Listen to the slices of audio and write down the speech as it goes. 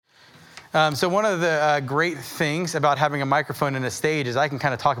So one of the great things about having a microphone and a stage is I can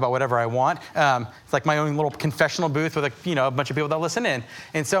kind of talk about whatever I want. It's like my own little confessional booth with a bunch of people that listen in.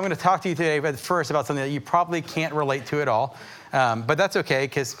 And so I'm going to talk to you today first about something that you probably can't relate to at all. But that's okay,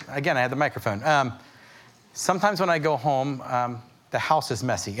 because again, I have the microphone. Sometimes when I go home, the house is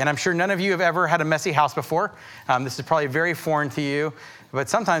messy. And I'm sure none of you have ever had a messy house before. This is probably very foreign to you. But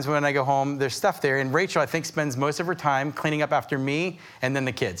sometimes when I go home, there's stuff there. And Rachel, I think, spends most of her time cleaning up after me and then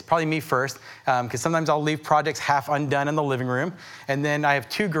the kids. Probably me first, because sometimes I'll leave projects half undone in the living room. And then I have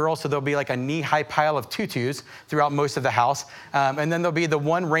two girls, so there'll be like a knee-high pile of tutus throughout most of the house. And then there'll be the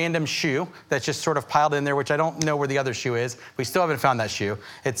one random shoe that's just sort of piled in there, which I don't know where the other shoe is. We still haven't found that shoe.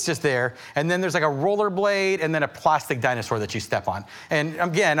 It's just there. And then there's like a roller blade and then a plastic dinosaur that you step on. And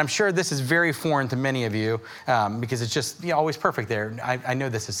again, I'm sure this is very foreign to many of you, because it's just always perfect there. I know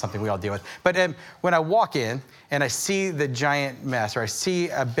this is something we all deal with. But when I walk in and I see the giant mess or I see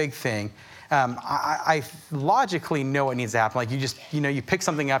a big thing, I logically know what needs to happen. Like you just, you pick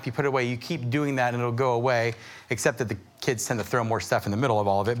something up, you put it away, you keep doing that and it'll go away, except that the kids tend to throw more stuff in the middle of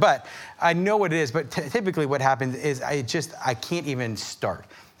all of it. But I know what it is. But typically what happens is I can't even start.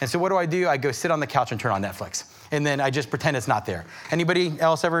 And so what do? I go sit on the couch and turn on Netflix. And then I just pretend it's not there. Anybody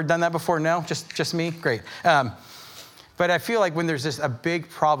else ever done that before? No? Just me? Great. But I feel like when there's just a big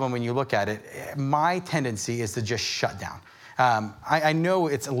problem when you look at it, my tendency is to just shut down. I know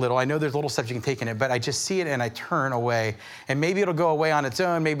it's a little, I know there's little steps you can take in it, but I just see it and I turn away. And maybe it'll go away on its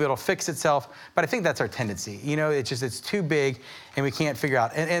own, maybe it'll fix itself, but I think that's our tendency. It's too big and we can't figure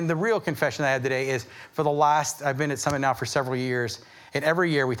out. And the real confession I had today is I've been at Summit now for several years, and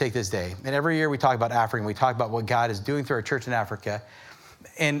every year we take this day, and every year we talk about Africa, and we talk about what God is doing through our church in Africa.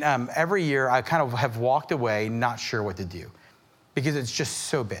 And every year I kind of have walked away not sure what to do because it's just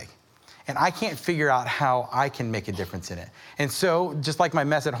so big. And I can't figure out how I can make a difference in it. And so just like my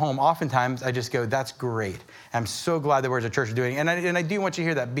mess at home, oftentimes I just go, that's great. I'm so glad that we're as a church doing it. And I do want you to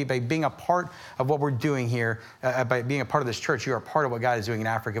hear that by being a part of what we're doing here, by being a part of this church, you are part of what God is doing in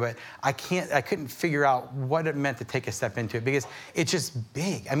Africa. But I couldn't figure out what it meant to take a step into it because it's just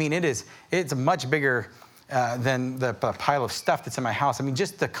big. I mean, it's much bigger than the pile of stuff that's in my house. I mean,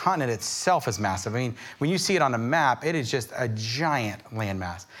 just the continent itself is massive. I mean, when you see it on a map, it is just a giant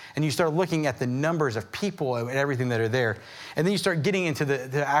landmass. And you start looking at the numbers of people and everything that are there. And then you start getting into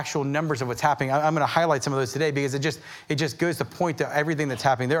the actual numbers of what's happening. I'm going to highlight some of those today because it just goes to point to everything that's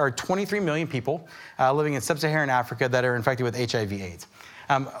happening. There are 23 million people living in sub-Saharan Africa that are infected with HIV/AIDS.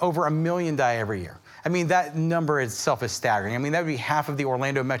 Over 1 million die every year. I mean, that number itself is staggering. I mean, that would be half of the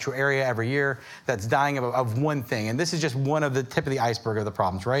Orlando metro area every year that's dying of one thing. And this is just one of the tip of the iceberg of the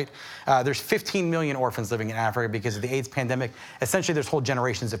problems, right? There's 15 million orphans living in Africa because of the AIDS pandemic. Essentially, there's whole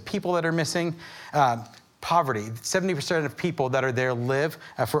generations of people that are missing. Poverty, 70% of people that are there live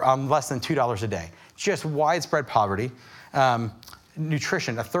for less than $2 a day. Just widespread poverty.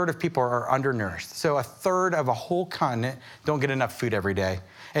 Nutrition, a third of people are undernourished. So a third of a whole continent don't get enough food every day.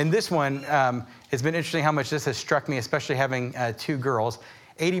 And this one, it's been interesting how much this has struck me, especially having two girls.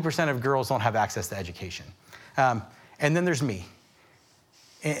 80% of girls don't have access to education. And then there's me.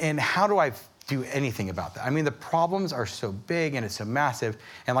 And how do I do anything about that? I mean, the problems are so big and it's so massive.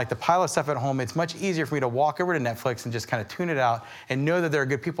 And like the pile of stuff at home, it's much easier for me to walk over to Netflix and just kind of tune it out and know that there are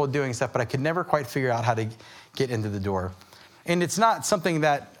good people doing stuff, but I could never quite figure out how to get into the door. And it's not something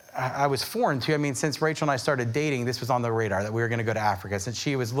that I was foreign to. I mean, since Rachel and I started dating, this was on the radar that we were going to go to Africa. Since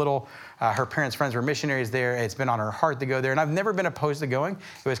she was little, her parents' friends were missionaries there. It's been on her heart to go there. And I've never been opposed to going.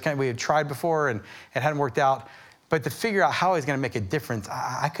 It was we had tried before and it hadn't worked out. But to figure out how I was going to make a difference,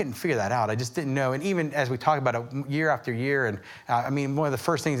 I couldn't figure that out. I just didn't know. And even as we talk about it year after year, and I mean, one of the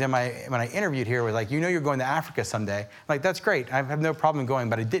first things when I interviewed here was like, you're going to Africa someday. I'm like, that's great. I have no problem going,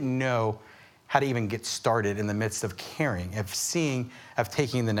 but I didn't know how to even get started in the midst of caring, of seeing, of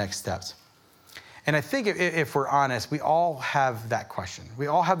taking the next steps. And I think if we're honest, we all have that question. We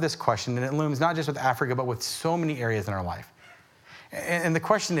all have this question, and it looms not just with Africa, but with so many areas in our life. And the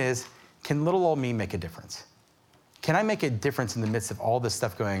question is, can little old me make a difference? Can I make a difference in the midst of all this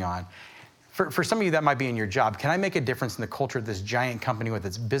stuff going on? For some of you, that might be in your job. Can I make a difference in the culture of this giant company with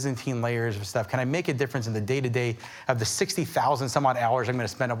its Byzantine layers of stuff? Can I make a difference in the day-to-day of the 60,000 some odd hours I'm going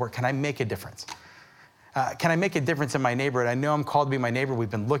to spend at work? Can I make a difference? Can I make a difference in my neighborhood? I know I'm called to be my neighbor. We've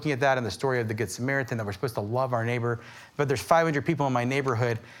been looking at that in the story of the Good Samaritan, that we're supposed to love our neighbor. But there's 500 people in my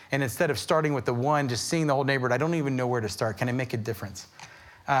neighborhood, and instead of starting with the one, just seeing the whole neighborhood, I don't even know where to start. Can I make a difference?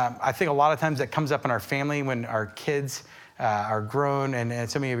 I think a lot of times that comes up in our family when our kids are grown, and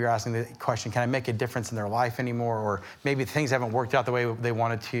so many of you are asking the question, can I make a difference in their life anymore? Or maybe things haven't worked out the way they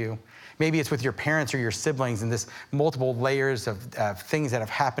wanted to. Maybe it's with your parents or your siblings and this multiple layers of things that have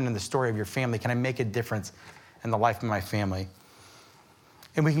happened in the story of your family. Can I make a difference in the life of my family?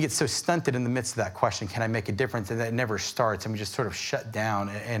 And we can get so stunted in the midst of that question, can I make a difference? And that never starts, and we just sort of shut down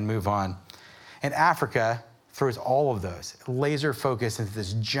and move on. And Africa throws all of those laser focus into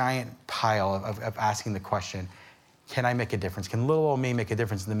this giant pile of asking the question, can I make a difference? Can little old me make a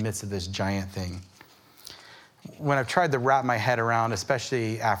difference in the midst of this giant thing? When I've tried to wrap my head around,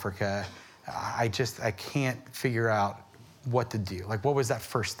 especially Africa, I can't figure out what to do. Like, what was that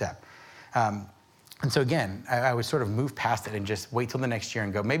first step? And so again, I would sort of move past it and just wait till the next year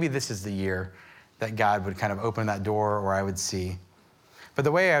and go, maybe this is the year that God would kind of open that door, or I would see. But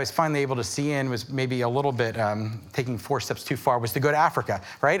the way I was finally able to see in was maybe a little bit taking 4 steps too far, was to go to Africa,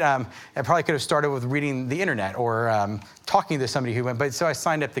 right? I probably could have started with reading the internet or talking to somebody who went, but so I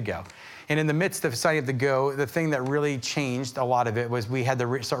signed up to go. And in the midst of signing up to go, the thing that really changed a lot of it was we had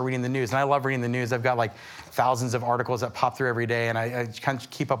to start reading the news. And I love reading the news. I've got like thousands of articles that pop through every day, and I kind of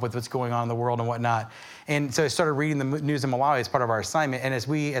keep up with what's going on in the world and whatnot. And so I started reading the news in Malawi as part of our assignment. And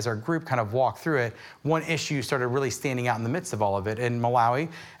as our group kind of walked through it, one issue started really standing out in the midst of all of it. In Malawi,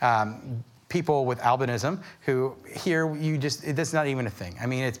 people with albinism who here that's not even a thing. I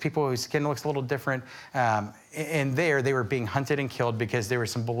mean, it's people whose skin looks a little different. And they were being hunted and killed because there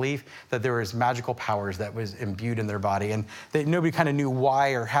was some belief that there was magical powers that was imbued in their body. And nobody kind of knew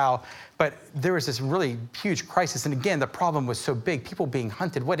why or how. But there was this really huge crisis. And again, the problem was so big, people being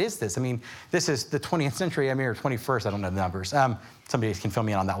hunted. What is this? I mean, this is the 20th century, or 21st, I don't know the numbers. Somebody can fill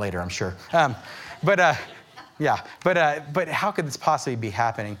me in on that later, I'm sure. But how could this possibly be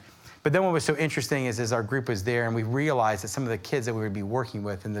happening? But then what was so interesting is our group was there, and we realized that some of the kids that we would be working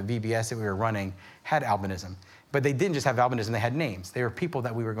with in the VBS that we were running had albinism. But they didn't just have albinism, they had names. They were people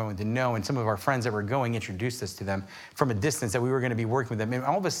that we were going to know, and some of our friends that were going introduced us to them from a distance that we were going to be working with them. And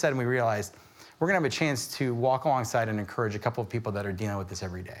all of a sudden we realized we're going to have a chance to walk alongside and encourage a couple of people that are dealing with this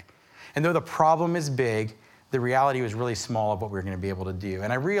every day. And though the problem is big, the reality was really small of what we were going to be able to do.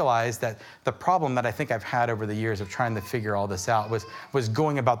 And I realized that the problem that I think I've had over the years of trying to figure all this out was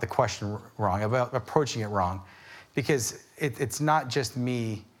going about the question wrong, about approaching it wrong. Because it's not just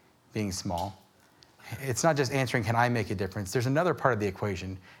me being small. It's not just answering, can I make a difference? There's another part of the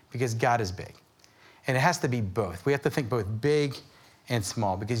equation, because God is big. And it has to be both. We have to think both big and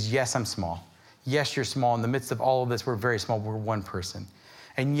small, because yes, I'm small. Yes, you're small. In the midst of all of this, we're very small. We're one person.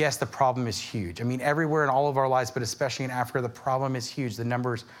 And yes, the problem is huge. I mean, everywhere in all of our lives, but especially in Africa, the problem is huge. The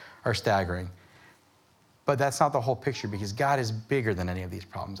numbers are staggering. But that's not the whole picture, because God is bigger than any of these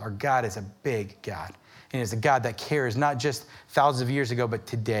problems. Our God is a big God. And it's a God that cares not just thousands of years ago, but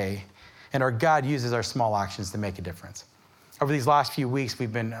today. And our God uses our small actions to make a difference. Over these last few weeks,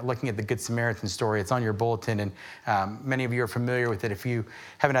 we've been looking at the Good Samaritan story. It's on your bulletin, and many of you are familiar with it. If you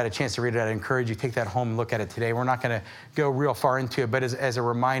haven't had a chance to read it, I'd encourage you to take that home and look at it today. We're not going to go real far into it, but as a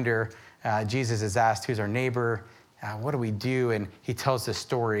reminder, Jesus is asked, who's our neighbor? What do we do? And he tells this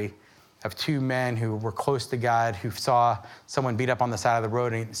story of 2 men who were close to God, who saw someone beat up on the side of the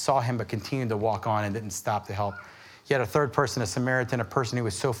road and saw him but continued to walk on and didn't stop to help. Yet a third person, a Samaritan, a person who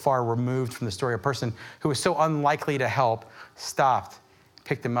was so far removed from the story, a person who was so unlikely to help, stopped,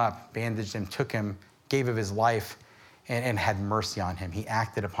 picked him up, bandaged him, took him, gave of his life, and had mercy on him. He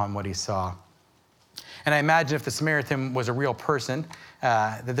acted upon what he saw. And I imagine if the Samaritan was a real person,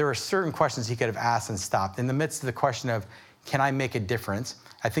 that there were certain questions he could have asked and stopped. In the midst of the question of, can I make a difference?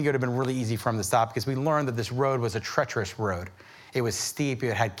 I think it would have been really easy for him to stop, because we learned that this road was a treacherous road. It was steep,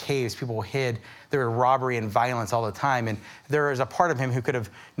 it had caves, people hid, there was robbery and violence all the time. And there was a part of him who could have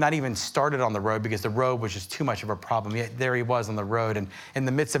not even started on the road because the road was just too much of a problem. Yet there he was on the road. And in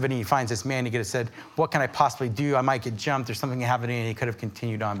the midst of it, he finds this man. He could have said, what can I possibly do? I might get jumped. There's something happening. And he could have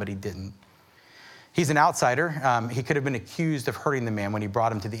continued on, but he didn't. He's an outsider. He could have been accused of hurting the man when he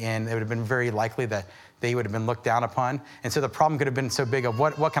brought him to the inn. It would have been very likely that they would have been looked down upon. And so the problem could have been so big of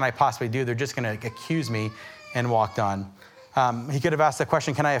what can I possibly do? They're just going to accuse me, and walked on. He could have asked the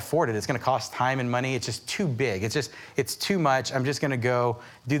question, can I afford it? It's going to cost time and money. It's just too big. It's too much. I'm just going to go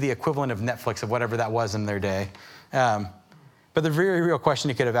do the equivalent of Netflix of whatever that was in their day. But the very real question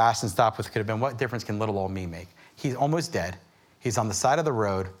he could have asked and stopped with could have been, what difference can little old me make? He's almost dead. He's on the side of the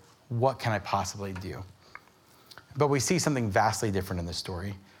road. What can I possibly do? But we see something vastly different in this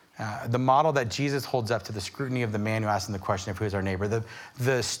story. The model that Jesus holds up to the scrutiny of the man who asked him the question of who is our neighbor,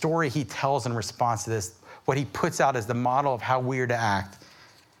 the story he tells in response to this, what he puts out as the model of how we are to act,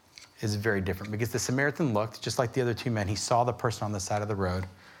 is very different. Because the Samaritan looked, just like the other 2 men, he saw the person on the side of the road.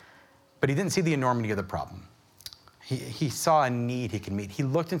 But he didn't see the enormity of the problem. He saw a need he could meet. He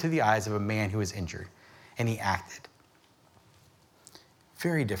looked into the eyes of a man who was injured, and he acted.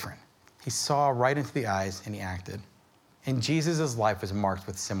 Very different. He saw right into the eyes, and he acted. And Jesus' life was marked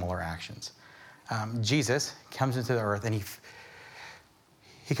with similar actions. Jesus comes into the earth, and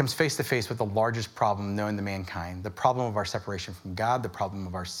he comes face to face with the largest problem known to mankind, the problem of our separation from God, the problem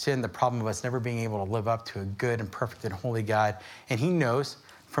of our sin, the problem of us never being able to live up to a good and perfect and holy God. And he knows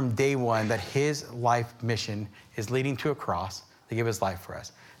from day one that his life mission is leading to a cross to give his life for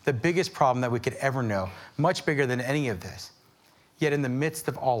us. The biggest problem that we could ever know, much bigger than any of this. Yet in the midst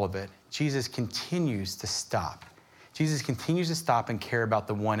of all of it, Jesus continues to stop. Jesus continues to stop and care about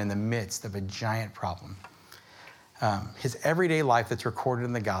the one in the midst of a giant problem. His everyday life that's recorded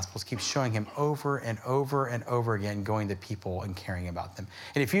in the Gospels keeps showing him over and over and over again going to people and caring about them.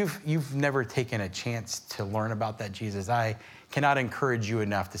 And if you've never taken a chance to learn about that Jesus, I cannot encourage you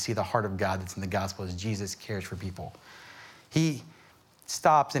enough to see the heart of God that's in the Gospel as Jesus cares for people. He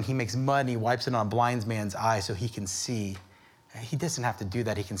stops and he makes mud and he wipes it on a blind man's eye so he can see. He doesn't have to do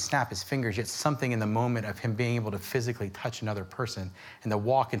that. He can snap his fingers, yet something in the moment of him being able to physically touch another person and to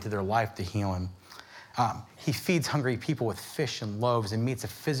walk into their life to heal him. He feeds hungry people with fish and loaves and meets a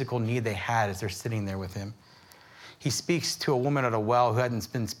physical need they had as they're sitting there with him. He speaks to a woman at a well who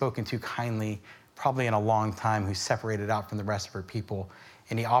hadn't been spoken to kindly, probably in a long time, who's separated out from the rest of her people,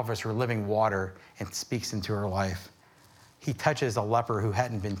 and he offers her living water and speaks into her life. He touches a leper who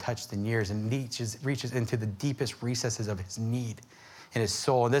hadn't been touched in years and reaches into the deepest recesses of his need in his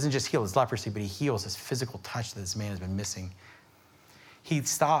soul. And doesn't just heal his leprosy, but he heals his physical touch that this man has been missing. He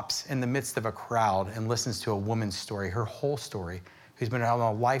stops in the midst of a crowd and listens to a woman's story, her whole story, who's been on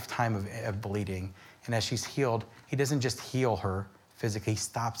a lifetime of bleeding. And as she's healed, he doesn't just heal her physically, he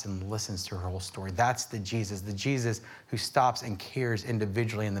stops and listens to her whole story. That's the Jesus who stops and cares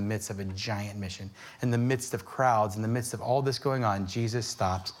individually in the midst of a giant mission. In the midst of crowds, in the midst of all this going on, Jesus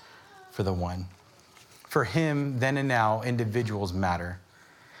stops for the one. For him, then and now, individuals matter.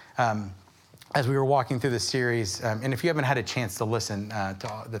 As we were walking through the series, and if you haven't had a chance to listen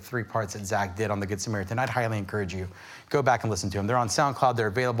to the 3 parts that Zach did on the Good Samaritan, I'd highly encourage you, go back and listen to them. They're on SoundCloud, they're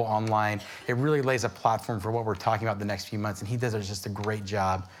available online. It really lays a platform for what we're talking about the next few months, and he does just a great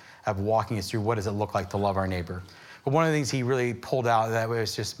job of walking us through what does it look like to love our neighbor. But one of the things he really pulled out that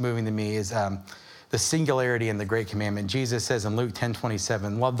was just moving to me is the singularity in the great commandment. Jesus says in Luke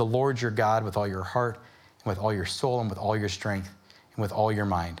 10:27, love the Lord your God with all your heart, and with all your soul, and with all your strength, and with all your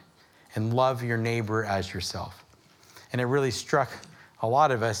mind. And love your neighbor as yourself. And it really struck a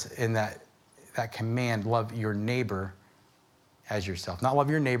lot of us in that command, love your neighbor as yourself. Not love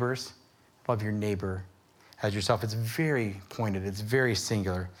your neighbors, love your neighbor as yourself. It's very pointed, it's very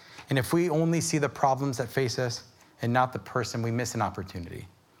singular. And if we only see the problems that face us and not the person, we miss an opportunity.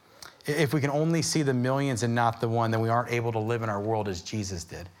 If we can only see the millions and not the one, then we aren't able to live in our world as Jesus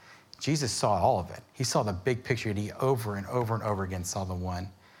did. Jesus saw all of it. He saw the big picture, and he over and over and over again saw the one.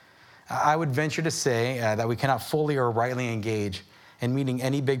 I would venture to say that we cannot fully or rightly engage in meeting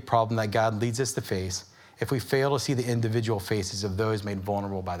any big problem that God leads us to face if we fail to see the individual faces of those made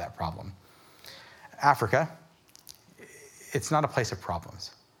vulnerable by that problem. Africa, it's not a place of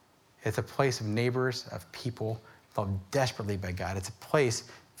problems. It's a place of neighbors, of people loved desperately by God. It's a place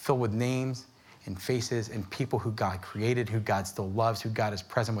filled with names and faces and people who God created, who God still loves, who God is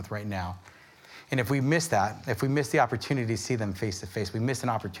present with right now. And if we miss that, if we miss the opportunity to see them face to face, we miss an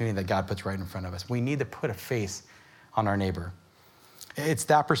opportunity that God puts right in front of us. We need to put a face on our neighbor. It's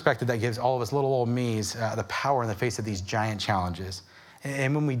that perspective that gives all of us little old me's the power in the face of these giant challenges.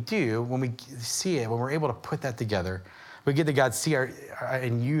 And when we do, when we see it, when we're able to put that together, we get to God see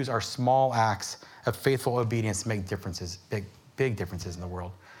and use our small acts of faithful obedience to make differences, big differences in the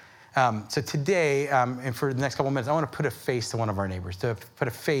world. So today, and for the next couple of minutes, I want to put a face to one of our neighbors, to put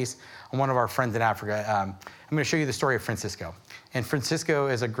a face on one of our friends in Africa. I'm going to show you the story of Francisco. And Francisco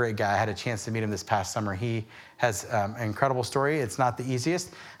is a great guy. I had a chance to meet him this past summer. He has an incredible story. It's not the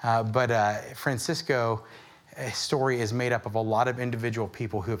easiest, but Francisco's story is made up of a lot of individual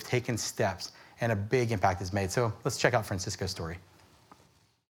people who have taken steps, and a big impact is made. So let's check out Francisco's story.